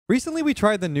Recently, we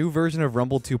tried the new version of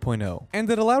Rumble 2.0, and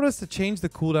it allowed us to change the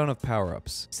cooldown of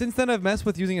power-ups. Since then, I've messed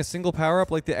with using a single power-up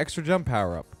like the extra jump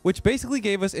power-up, which basically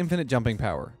gave us infinite jumping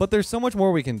power. But there's so much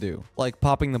more we can do, like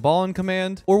popping the ball in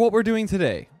command, or what we're doing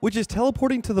today, which is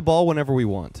teleporting to the ball whenever we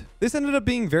want. This ended up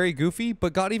being very goofy,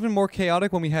 but got even more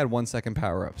chaotic when we had 1-second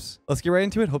power-ups. Let's get right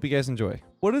into it. Hope you guys enjoy.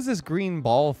 What does this green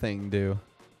ball thing do?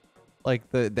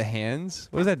 Like the hands?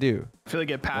 What does that do? I feel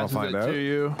like it passes it to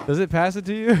you. Does it pass it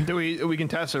to you? Do we can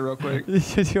test it real quick. Do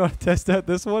you want to test out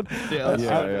this one? Yeah,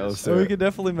 let's do it. We can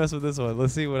definitely mess with this one.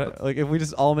 Let's see what, like, if we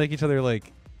just all make each other,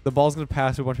 like, the ball's gonna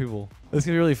pass to a bunch of people. This is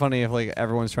gonna be really funny if, like,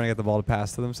 everyone's trying to get the ball to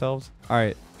pass to themselves. All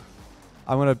right,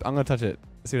 I'm gonna touch it.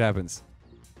 Let's see what happens.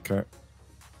 Okay.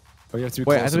 Oh, you have to be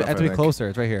Wait, close I have to be closer.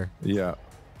 It's right here. Yeah.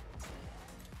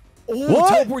 Oh,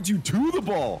 What? it teleports you to the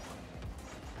ball.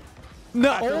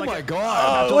 No. Oh my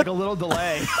god. After like a little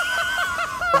delay.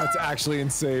 That's actually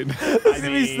insane. This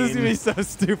is gonna be so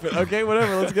stupid. Okay,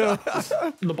 whatever. Let's go.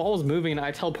 The ball was moving and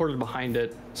I teleported behind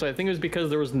it. So I think it was because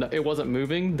there was it wasn't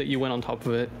moving that you went on top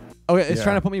of it. Okay, it's Yeah.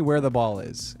 trying to put me where the ball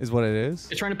is what it is.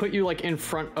 It's trying to put you like in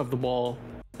front of the ball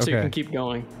so you Okay. can keep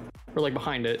going. Or like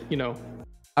behind it, you know.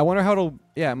 I wonder how to.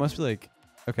 Yeah, it must be like.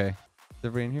 Okay. Is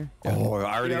everybody in here? Yeah. Oh,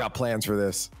 I already got plans for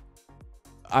this.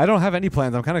 I don't have any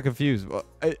plans. I'm kind of confused.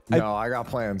 No, I got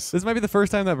plans. This might be the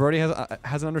first time that Brody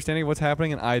has an understanding of what's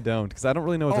happening and I don't, because I don't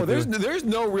really know what Oh, to do. there's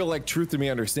no real like truth to me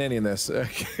understanding this.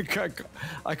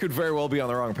 I could very well be on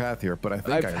the wrong path here, but I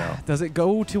think I know. Does it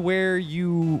go to where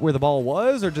the ball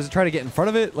was, or does it try to get in front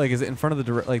of it? Like, is it in front of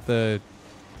the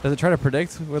Does it try to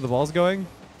predict where the ball's going?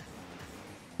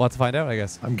 We'll have to find out, I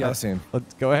guess. I'm guessing.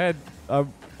 Let's go ahead.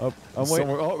 I'm waiting.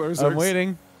 Oh, there's I'm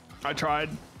waiting. I tried.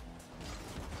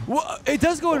 What? It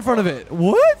does go in front of it.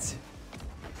 What? If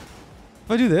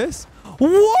I do this?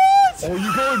 What? Oh,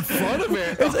 you go in front of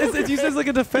it. It's used as like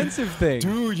a defensive thing.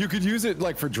 Dude, you could use it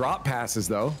like for drop passes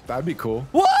though. That'd be cool.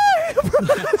 Why?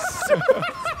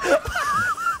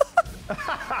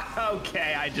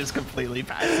 Okay, I just completely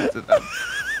passed it to them.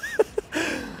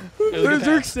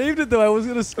 Berserk saved it though. I was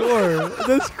gonna score.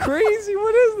 That's crazy.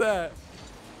 What is that?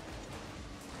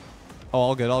 Oh,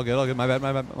 all good, all good, all good. My bad,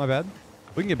 my bad, my bad.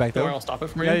 We can get back Don't though. worry, I'll stop it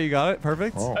for Yeah, you. you got it.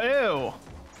 Perfect. Oh. Ew.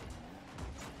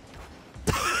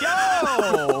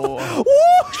 Yo!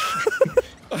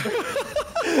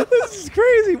 This is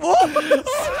crazy. What?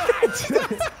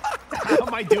 How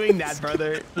am I doing that,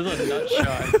 brother? This is a nut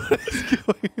shot.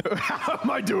 How am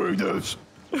I doing this?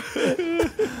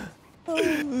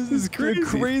 This is crazy.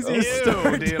 Crazy Ew,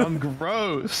 start. dude, I'm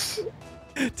gross.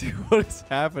 Dude, what is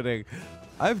happening?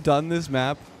 I've done this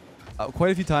map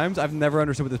quite a few times. I've never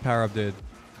understood what this power up did.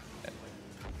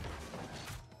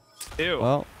 Ew.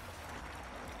 Well,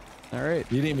 all right.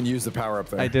 You didn't even use the power up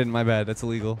there. I didn't. My bad. That's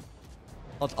illegal.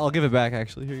 I'll give it back.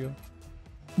 Actually, here you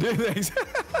go. Thanks.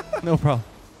 No problem.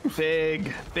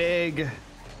 Big. Can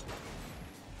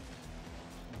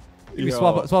we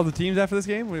swap the teams after this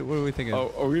game? What are we thinking?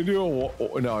 Oh, are we gonna do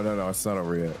a? No, it's not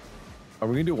over yet. Are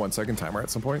we gonna do a 1-second timer at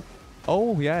some point?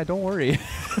 Oh yeah, don't worry.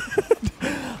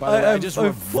 By the way, I just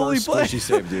I'm fully reversed squishy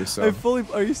saved you. So.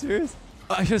 Are you serious?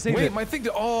 I should have saved Wait, it. my thing.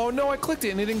 Oh no, I clicked it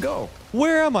and it didn't go.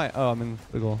 Where am I? Oh, I'm in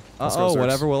the goal. Let's go, Oh, Zerks.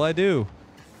 whatever will I do?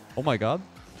 Oh my god.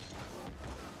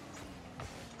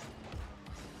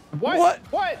 What?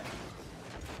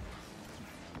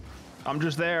 I'm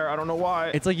just there. I don't know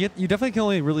why. It's like you definitely can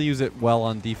only really use it well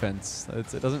on defense.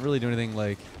 It doesn't really do anything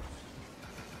like.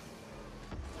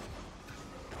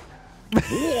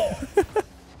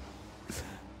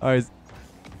 All right.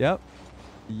 Yep.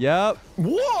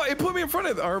 Whoa! It put me in front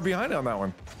of or behind it on that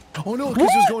one. Oh no,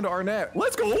 because it was going to our net.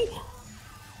 Let's go.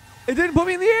 It didn't put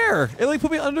me in the air. It like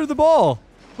put me under the ball.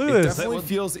 Look at It this. definitely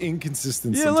feels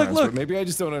inconsistent Yeah, look, sometimes, look. but maybe I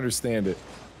just don't understand it.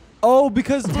 Oh,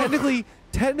 because technically,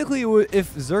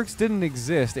 if Zerks didn't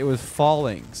exist, it was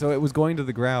falling, so it was going to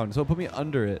the ground. So it put me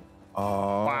under it.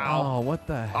 Wow. Oh, what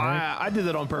the heck? I did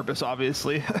that on purpose,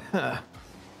 obviously.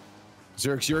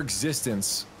 Zerks, your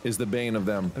existence is the bane of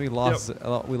them. We lost.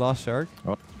 We lost Shark.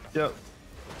 Yep.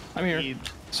 I'm here. He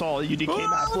saw a UDK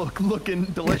map looking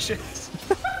delicious.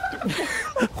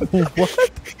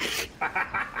 What?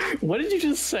 What did you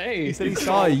just say? He said he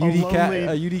saw a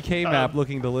UDK lonely- map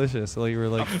looking delicious, so you were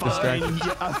like distracted.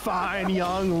 A fine,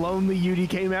 young, lonely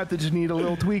UDK map that just need a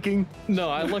little tweaking. No,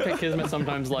 I look at Kismet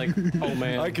sometimes like, oh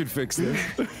man. I could fix this.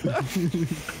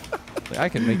 Like, I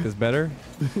can make this better.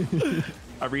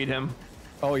 I read him.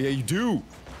 Oh yeah, you do.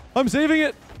 I'm saving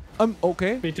it. I'm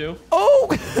okay. Me too. Oh,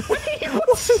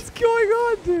 what's going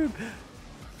on, dude?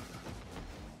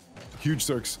 Huge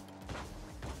Zerks.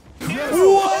 Yes.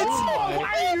 What? Oh,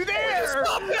 why are you there?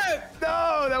 Stop that!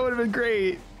 No, that would have been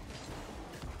great.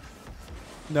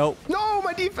 Nope. No,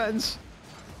 my defense.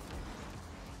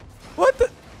 What the?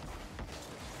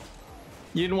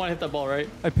 You didn't want to hit that ball, right?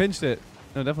 I pinched it.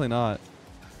 No, definitely not.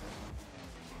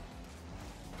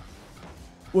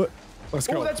 What? Let's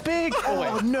go. Oh, that's big.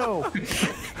 Oh, no.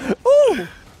 Ooh!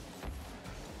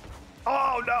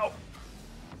 Oh,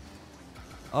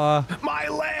 no. My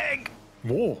leg.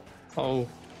 Whoa. Oh,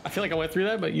 I feel like I went through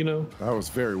that, but you know. That was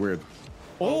very weird.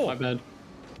 Oh, my bad.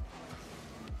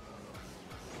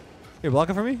 Here, block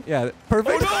it for me? Yeah,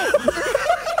 perfect.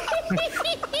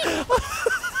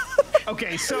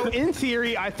 Okay, so in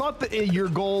theory, I thought that your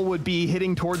goal would be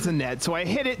hitting towards the net, so I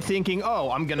hit it thinking,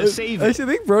 oh, I'm gonna save it. Actually, I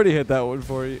think Brody hit that one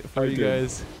for you, did.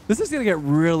 guys. This is gonna get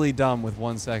really dumb with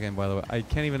 1 second, by the way. I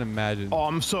can't even imagine. Oh,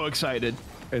 I'm so excited.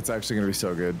 It's actually gonna be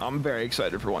so good. I'm very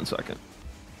excited for 1 second.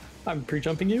 I'm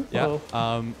pre-jumping you. Yeah.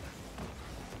 Oh.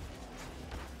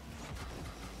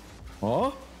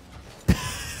 Huh?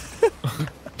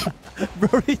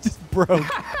 Brody just broke.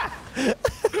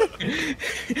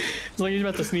 It's like he's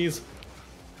about to sneeze.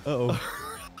 Uh-oh.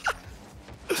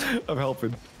 I'm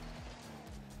helping.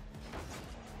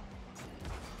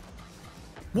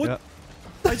 What? Yeah.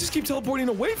 I just keep teleporting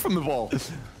away from the ball.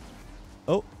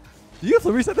 Oh. Did you have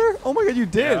to reset there? Oh my god, you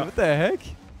did. Yeah. What the heck?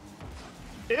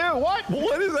 Ew, what?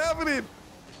 What is happening?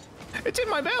 It's in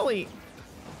my belly.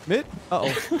 Mid?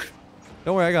 Uh-oh.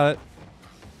 Don't worry, I got it.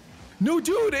 No,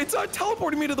 dude, it's not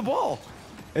teleporting me to the ball.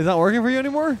 Is it not working for you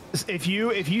anymore? If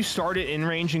you start it in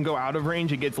range and go out of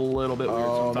range, it gets a little bit weird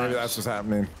Oh, sometimes. maybe that's what's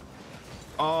happening.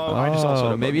 Oh, I just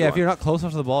also maybe yeah, if you're not close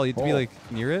enough to the ball, you have to be like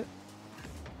near it.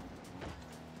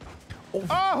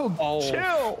 Oh,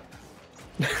 chill.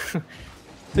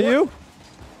 To you?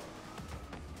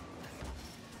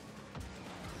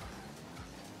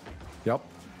 Yep.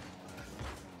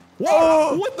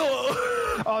 Whoa! What the?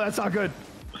 Oh, that's not good.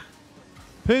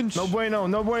 Pinch. No bueno,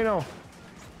 no bueno.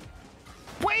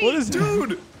 Wait, What is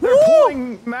Dude! they're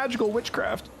pulling magical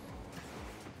witchcraft.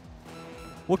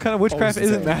 What kind of witchcraft this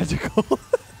is isn't magical?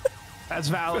 That's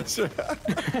valid.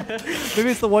 Maybe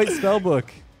it's the white spell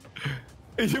book.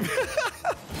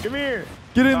 Come here.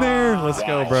 Get in there. Let's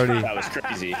go, Brody. That was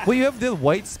crazy. Wait, you have the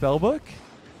white spell book?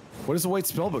 What does the white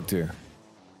spellbook do?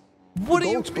 What do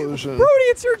you explosion. Brody,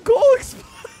 it's your goal explosion.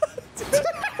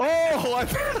 Oh,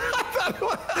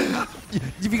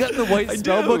 Have you gotten the white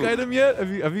spellbook item yet?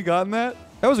 Have you gotten that?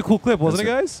 That was a cool clip, wasn't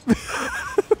it, guys?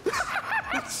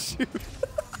 Shoot.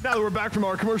 Now that we're back from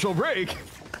our commercial break.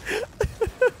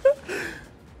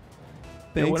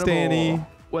 Thanks, Danny.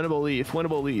 Winnable leaf.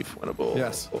 Winnable leaf. Winnable.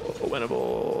 Yes.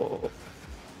 Winnable.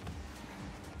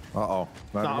 Uh-oh.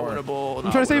 Not winnable.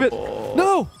 I'm trying to save it.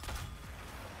 No!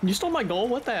 You stole my goal.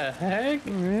 What the heck?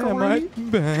 Yeah, my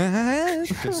bad.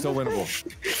 It's still winnable.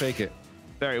 Fake it.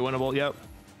 Very winnable. Yep.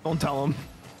 Don't tell him.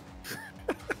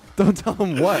 Don't tell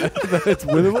him what? That it's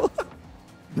winnable?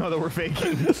 No, that we're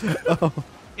faking. Oh.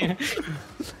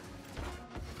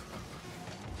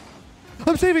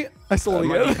 I'm saving it. I stole it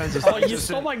My again. defense is Oh, you non-existent.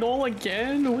 stole my goal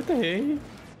again? What the heck?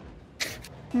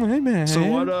 My man. So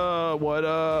what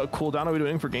cooldown are we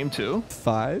doing for game 2?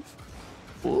 5?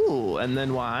 Ooh, and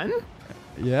then 1.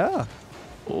 Yeah.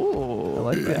 Ooh. I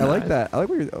like that. I like that. I like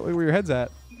where your head's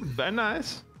at. Very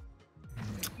nice.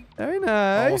 Very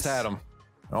nice. Almost had him.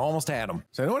 Almost had him.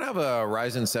 Does anyone have a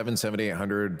Ryzen 7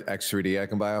 7800 X3D I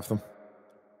can buy off them?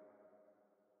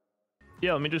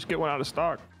 Yeah, let me just get one out of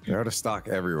stock. They're out of stock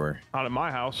everywhere. Not at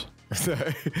my house.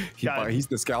 He's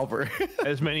the scalper.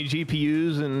 As many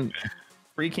GPUs and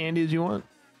free candy as you want.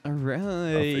 All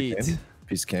right.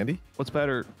 Piece of candy? What's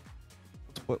better?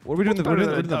 What are we doing? What's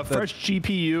better than a fresh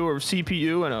GPU or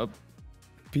CPU and a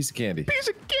Piece of candy. piece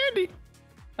of candy?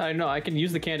 I know. I can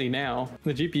use the candy now.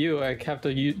 The GPU I have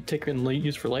to take and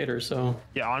use for later. So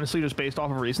Yeah, honestly, just based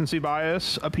off of recency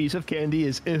bias, a piece of candy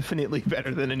is infinitely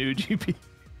better than a new GPU.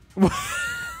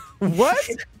 What?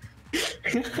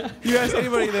 You ask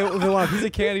anybody if they want a piece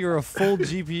of candy or a full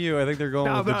GPU, I think they're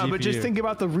going with the GPU. But just think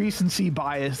about the recency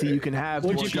bias that you can have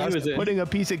What towards GPU is it? putting a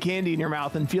piece of candy in your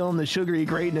mouth and feeling the sugary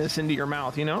greatness into your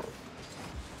mouth, you know?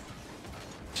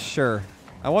 Sure.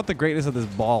 I want the greatness of this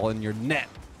ball in your net.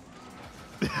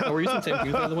 oh, we're using the same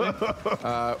thing, by the way.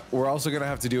 We're also going to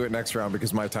have to do it next round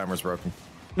because my timer's broken.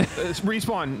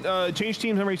 Respawn. Change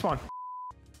teams and respawn.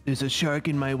 There's a shark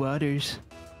in my waters.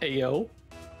 Hey yo.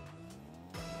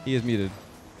 He is muted.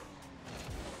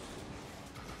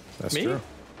 That's Me? true.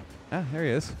 Ah, there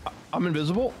he is. I'm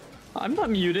invisible? I'm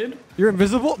not muted. You're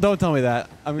invisible? Don't tell me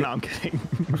that. No, I'm kidding.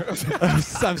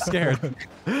 I'm scared.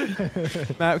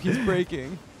 Map keeps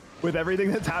breaking. With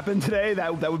everything that's happened today,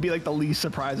 that would be like the least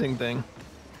surprising thing.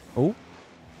 Oh.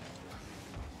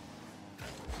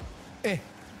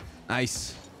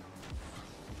 Nice.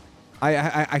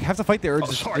 I have to fight the urge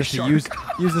just to Shark.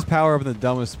 use this power up in the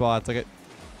dumbest spots. Like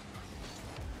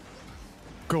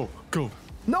Go.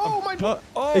 No, my.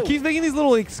 it keeps making these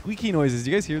little like squeaky noises.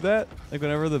 Do you guys hear that? Like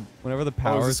whenever the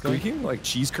power is it is going? squeaking like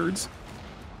cheese curds?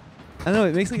 I don't know.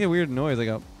 It makes like a weird noise. Like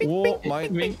a. Whoa,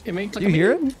 It makes Do you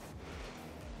hear it?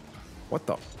 What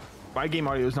the? My game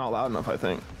audio is not loud enough, I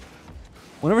think.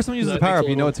 Whenever someone uses That the power makes up, a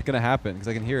you know little- it's gonna happen because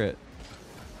I can hear it.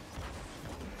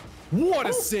 What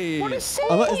a save! What a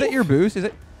save! Is that your boost? Is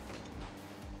it?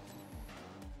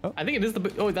 I think it is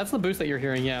the. Oh, that's the boost that you're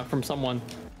hearing. Yeah, from someone.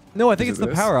 No, I think Is it's it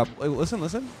the this? power up. Like,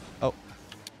 listen. Oh,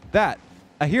 that.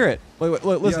 I hear it. Wait, Yeah,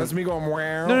 listen. that's me going.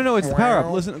 Wow. No, it's the power up.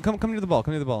 wow. Listen, come near the ball.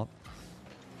 Come near the ball.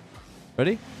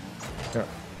 Ready? Yeah.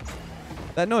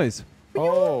 That noise.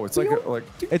 Oh, it's like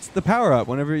It's the power up.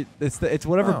 Whenever it's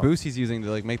whatever Oh. boost he's using to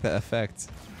like make that effect.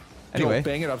 Anyway. Yo,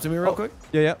 bang it up to me real quick.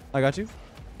 Yeah, I got you.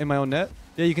 In my own net.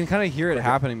 Yeah, you can kind of hear it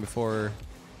happening before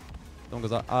someone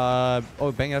goes off.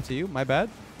 Oh, bang it up to you. My bad.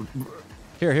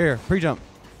 Here. Pre-jump.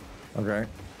 Okay.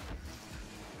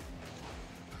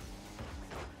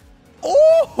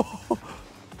 Oh!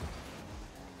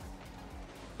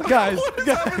 guys,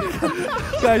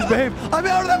 babe, I'm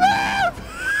out of the map.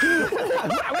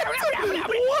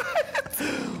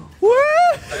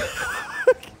 What?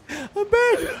 I'm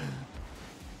back.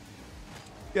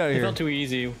 Get out of It here. felt too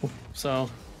easy. So.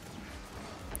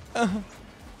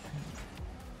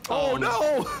 Oh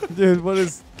no! Dude, what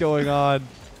is going on?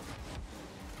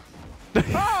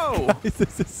 Oh! This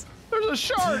is... There's a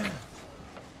shark!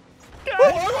 Get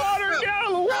out of the water! Get out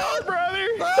of the water, brother!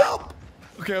 Help!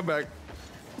 Okay, I'm back.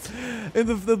 And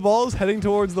the ball is heading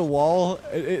towards the wall.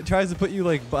 It tries to put you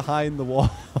like behind the wall.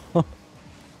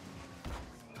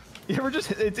 You ever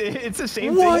just, it's the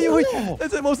same Why? thing.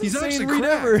 That's the most He's insane actually read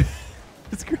cracked. ever.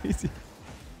 It's crazy.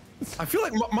 I feel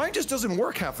like mine just doesn't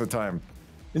work half the time.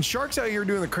 And Shark's out here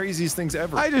doing the craziest things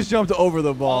ever. I just jumped over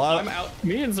the ball. I'm out.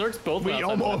 Me and Zerks both. We went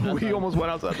outside the map that time. almost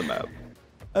went outside the map.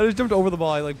 I just jumped over the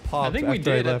ball. I like popped. I think we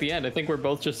after I did at left. the end. I think we're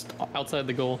both just outside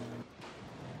the goal.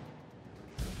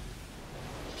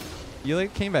 You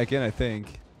like came back in, I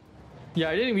think. Yeah,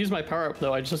 I didn't even use my power up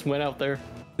though. I just went out there.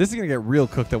 This is gonna get real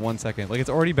cooked at 1 second. Like it's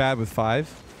already bad with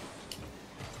 5.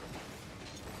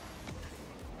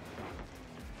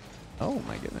 Oh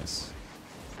my goodness.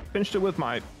 Finished it with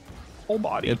my whole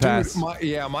body. It passed.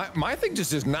 My thing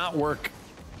just does not work.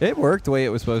 It worked the way it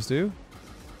was supposed to.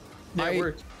 Yeah, it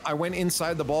worked. I went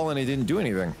inside the ball and it didn't do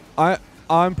anything.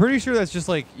 I'm pretty sure that's just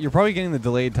like you're probably getting the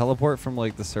delayed teleport from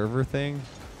like the server thing.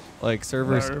 Like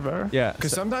servers. Server? Yeah.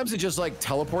 Because sometimes it just like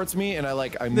teleports me and I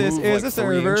This move is like a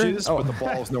server. 3 inches, Oh. but the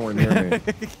ball's nowhere near me.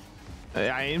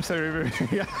 I am server.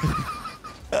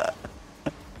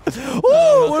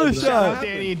 Oh, what a Shout shot!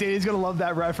 Danny's gonna love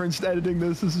that reference editing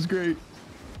this. This is great.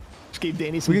 Just gave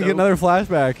Danny some We can get dope. another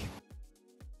flashback.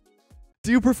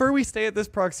 Do you prefer we stay at this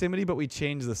proximity but we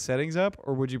change the settings up,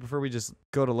 or would you prefer we just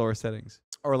go to lower settings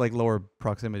or like lower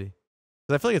proximity?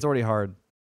 Because I feel like it's already hard.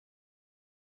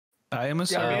 I am a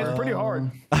Yeah, I mean, it's pretty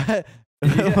hard.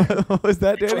 What was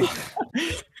that, Danny?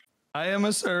 I am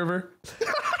a server.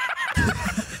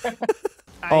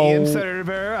 I am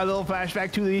server. A little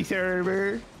flashback to the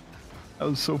server. That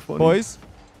was so funny. Boys,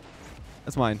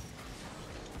 that's mine.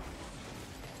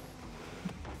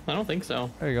 I don't think so.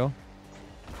 There you go.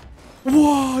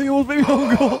 Whoa, you almost made me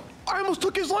home goal. I almost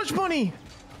took his lunch money.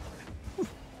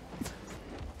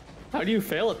 How do you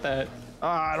fail at that?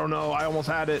 I don't know. I almost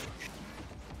had it.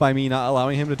 By me not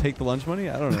allowing him to take the lunch money?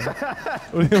 I don't know.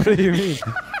 what do you mean?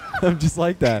 I'm just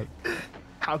like that.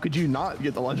 How could you not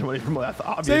get the lunch money from Leth? Save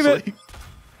Obviously.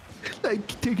 Like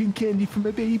taking candy from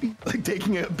a baby. Like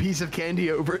taking a piece of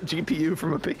candy over a GPU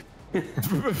from a baby.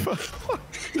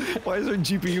 Why is there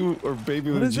GPU or baby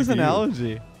What with is a this GPU?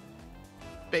 analogy?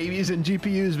 Babies and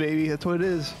GPUs, baby. That's what it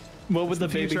is. What would the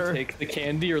baby future. take? The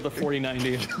candy or the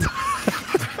 4090?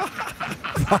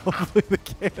 Probably the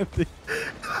candy.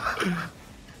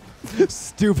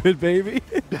 Stupid baby.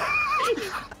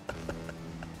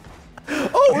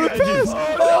 Oh, what a pass!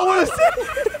 Oh, what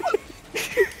a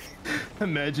save!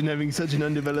 Imagine having such an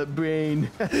undeveloped brain.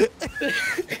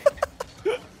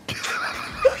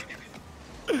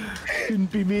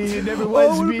 Couldn't be me. It never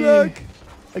was Oh, me. we're back.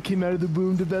 I came out of the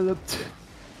womb developed.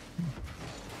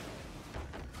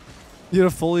 You had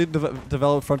a fully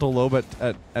developed frontal lobe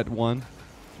at 1.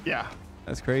 Yeah.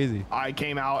 That's crazy. I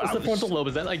came out. What's I the frontal lobe?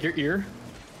 Is that like your ear?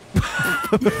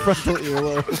 The frontal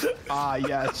earlobe. Ah,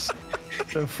 yes.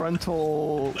 The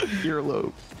frontal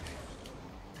earlobe.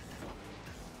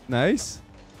 Nice.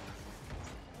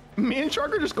 Me and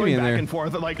Shark are just Give me going in back there. and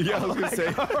forth. Like, Yeah, I was gonna say.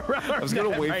 I was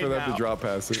gonna wait for them to drop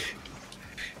past it.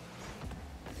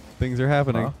 Things are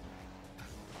happening. Huh?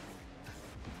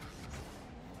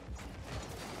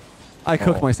 I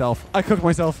cooked myself. I cooked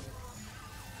myself.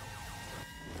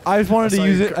 I just wanted to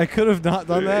use it. I could have not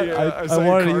done that. Yeah, I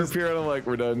wanted to use here and I'm like,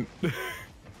 we're done. Good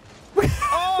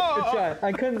shot.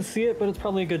 I couldn't see it, but it's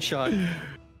probably a good shot.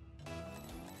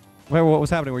 Wait, what was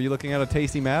happening? Were you looking at a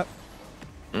tasty map?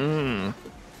 Candy.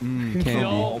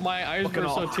 No, my eyes were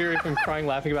so teary from crying,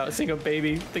 laughing about seeing a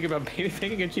baby, thinking about baby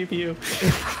making a GPU.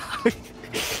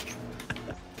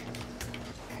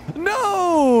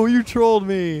 No, you trolled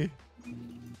me.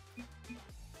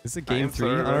 Is it game 3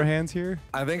 on our hands here?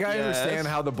 I think I understand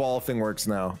how the ball thing works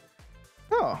now.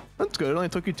 Oh, that's good. It only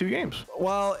took you 2 games.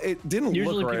 Well, it didn't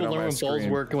Usually look right people on learn my when balls screen.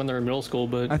 work when they're in middle school,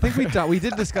 but I think we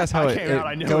did discuss how I it came out.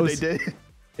 I knew goes. what they did.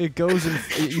 It goes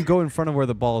in. You go in front of where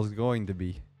the ball is going to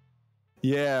be.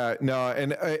 Yeah, no,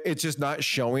 and it's just not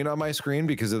showing on my screen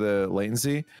because of the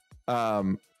latency.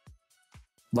 Like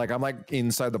I'm like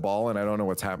inside the ball and I don't know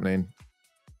what's happening.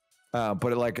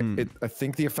 But I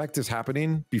think the effect is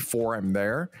happening before I'm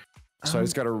there, so I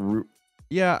just got to.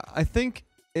 Yeah, I think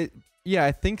it. Yeah,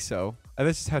 I think so.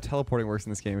 That's just how teleporting works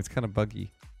in this game. It's kind of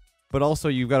buggy, but also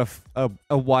you've got a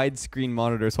widescreen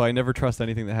monitor, so I never trust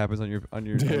anything that happens on your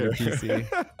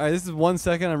PC. All right, this is 1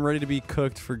 second. I'm ready to be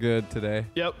cooked for good today.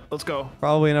 Yep, let's go.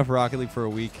 Probably enough Rocket League for a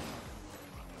week.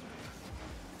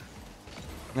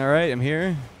 All right, I'm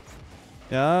here.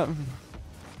 Yeah.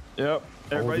 Yep,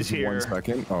 everybody's just here. 1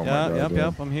 second. Oh Yeah. my God.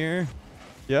 Yep. I'm here.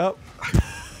 Yep.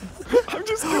 I'm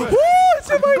just gonna. Woo! It's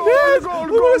in my net. I'm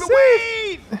going,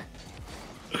 wait!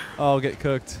 Oh, I'll get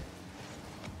cooked.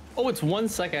 oh, it's 1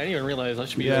 second. I didn't even realize I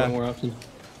should be Yeah. using it more often.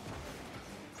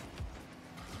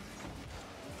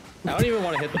 I don't even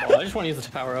want to hit the ball. I just want to use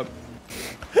the power up.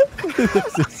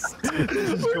 This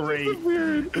is great.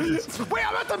 Wait,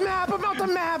 I'm at the map. I'm out the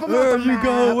map. Where'd you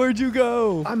go? Where'd you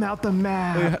go? I'm out the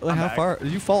map. Wait, how far?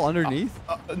 Did you fall underneath?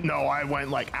 No, I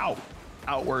went like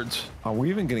outwards. Are we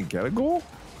even gonna get a goal?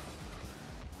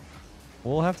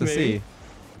 We'll have to Maybe. see.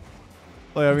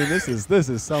 Like, I mean, this is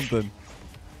something.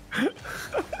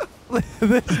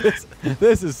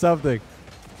 this is something.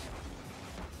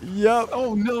 Yep.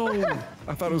 Oh no!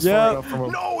 I thought it was Yep. far enough from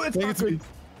him. No, it's not good.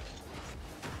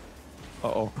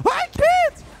 Uh-oh. I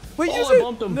can't. Wait, Oh, use I it.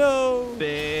 bumped him. No.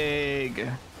 Big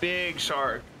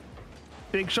shark.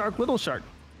 Big shark, little shark.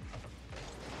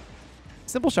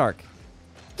 Simple shark.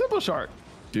 Simple shark.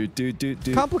 Do.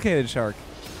 Complicated shark.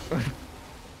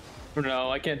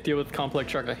 No, I can't deal with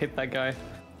complex shark. I hit that guy.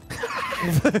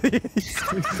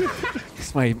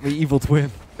 It's my evil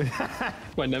twin.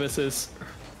 My nemesis.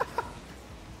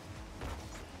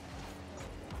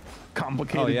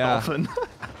 Complicated yeah. dolphin.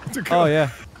 Oh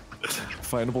yeah.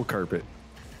 Findable carpet.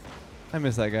 I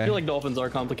miss that I guy. feel like dolphins are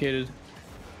complicated.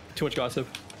 Too much gossip.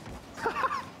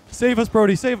 Save us,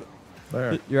 Brody. Save.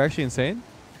 There. You're actually insane.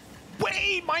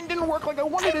 Wait, mine didn't work like I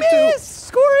wanted it Miss!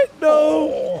 Score it! No.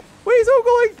 Oh. Wait, he's own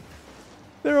goaling.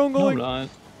 They're own No, I'm goaling.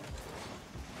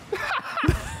 not.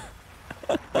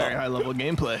 to. Very high level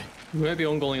gameplay. We might be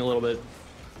own goaling a little bit.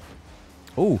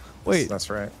 Oh, wait. That's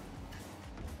right.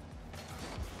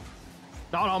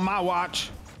 Not on my watch.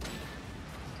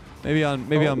 Maybe on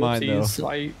mine though.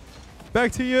 Whoopsies.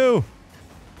 Back to you.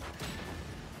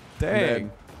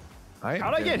 Dang.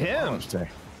 How'd I get him?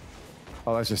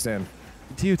 Oh, that's just in.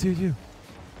 To you.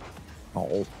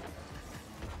 Oh.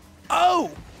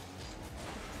 Oh.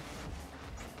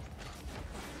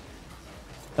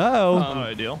 Uh-oh. Not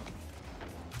ideal.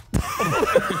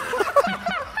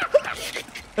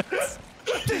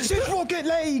 This is Rocket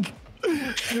League.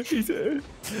 You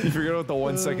forget about the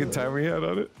 1 second timer he had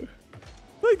on it? I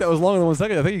think that was longer than 1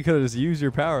 second. I think you could have just used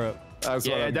your power up. That's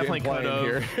Yeah, what I I'm definitely could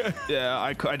implying have. here. Yeah,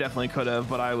 I definitely could have,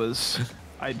 but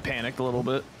I'd panicked a little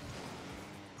bit.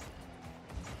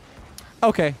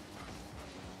 Okay.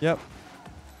 Yep.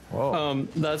 Whoa.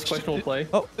 That's questionable play.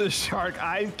 Oh. Shark,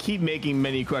 I keep making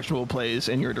many questionable plays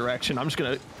in your direction. I'm just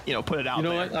gonna, put it out You know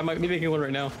there. what? I might be making one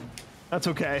right now. That's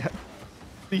okay.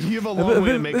 You have a long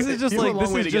way to make This is just you have a like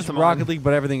long way this to is get just them Rocket on. League,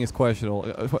 but everything is questionable.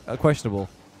 Questionable.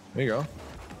 There you go.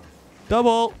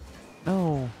 Double.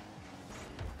 No.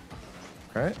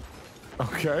 Okay.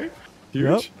 Okay.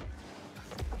 Huge. Yep.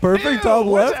 Perfect Ew, top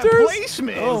what's that lefters.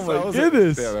 placement? Oh my That was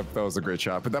goodness. Yeah, that was a great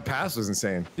shot. But that pass was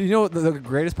insane. Do you know what the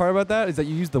greatest part about that is that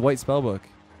you used the white spell book.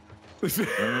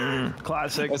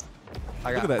 Classic.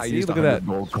 I that, I see? used Look at 100 that.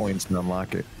 gold coins to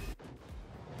unlock it.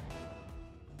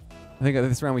 I think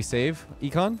this round we save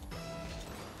Econ.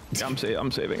 Yeah,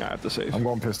 I'm saving. I have to save. I'm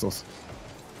going pistols.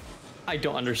 I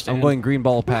don't understand. I'm going green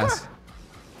ball pass.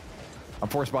 I'm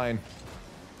force buying.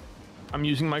 I'm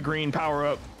using my green power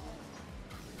up.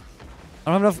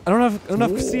 I don't have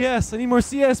enough CS. I need more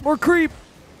CS. More creep.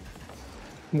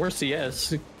 More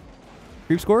CS.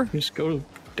 Creep score. Just go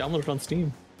download it on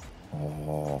Steam.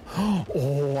 Oh,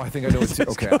 oh, I think I know what to.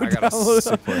 Okay, I got a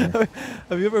sick plan.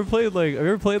 Have you ever played like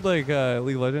League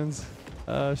of Legends,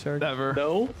 Shark? Never.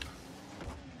 No.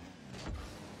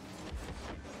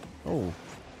 Oh.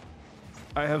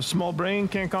 I have small brain,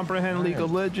 can't comprehend League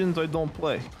of Legends. I don't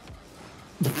play.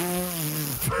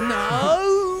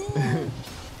 No.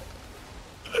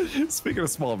 Speaking of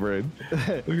small brain, look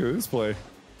at this play.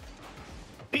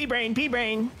 Pea brain, pea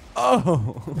brain.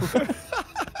 Oh.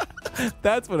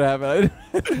 That's what happened.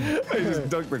 I just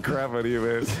dunked the crap out of you,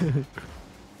 man.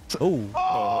 Oh.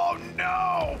 Oh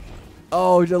no!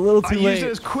 Oh, it's a little too I late. used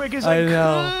it as quick as I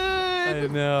know.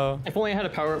 could. I know. If only I had a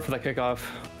power up for that kickoff.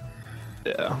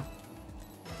 Yeah.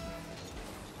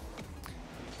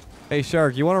 Hey,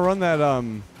 Shark, you want to run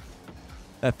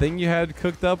that thing you had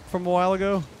cooked up from a while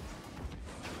ago?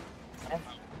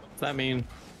 What's that mean?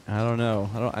 I don't know.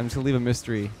 I'm just gonna leave a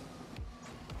mystery.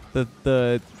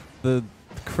 The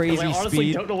crazy I honestly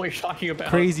speed. don't know what you're talking about.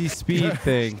 Crazy speed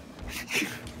thing.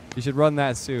 You should run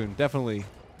that soon, definitely.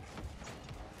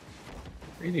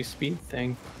 Crazy speed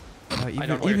thing. Even don't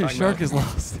know what you're talking Shark about. is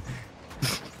lost.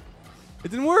 It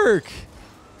didn't work.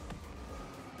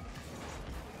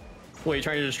 Wait, you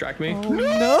trying to distract me? Oh,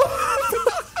 no.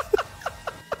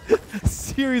 A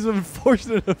series of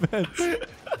unfortunate events.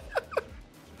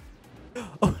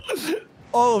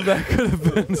 All of that could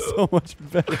have been so much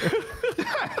better.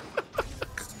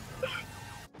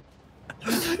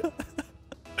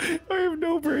 I have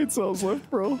no brain cells left,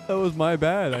 bro. That was my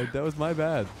bad. That was my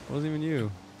bad. It wasn't even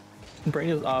you. Brain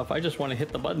is off. I just want to hit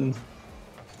the button.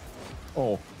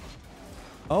 Oh.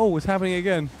 Oh, what's happening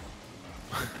again?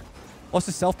 Lost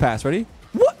a self pass. Ready?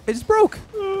 What? It just broke.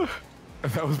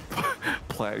 That was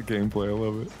plat gameplay. I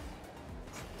love it.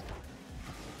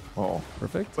 Oh.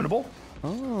 Perfect. Winnable.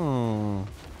 Oh.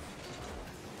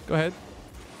 Go ahead.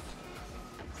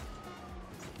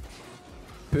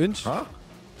 Pinch. Huh?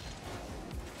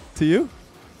 To you.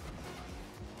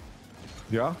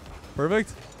 Yeah?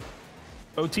 Perfect.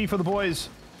 OT for the boys.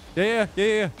 Yeah.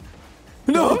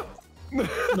 No.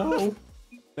 No.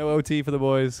 No OT for the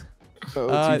boys.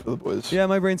 OT for the boys. Yeah,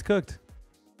 my brain's cooked.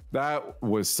 That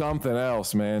was something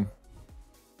else, man.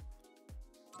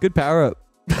 Good power up.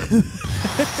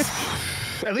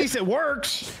 At least it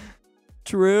works.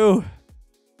 True.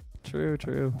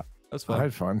 That was I fun.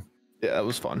 had fun. Yeah, that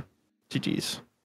was fun. GG's.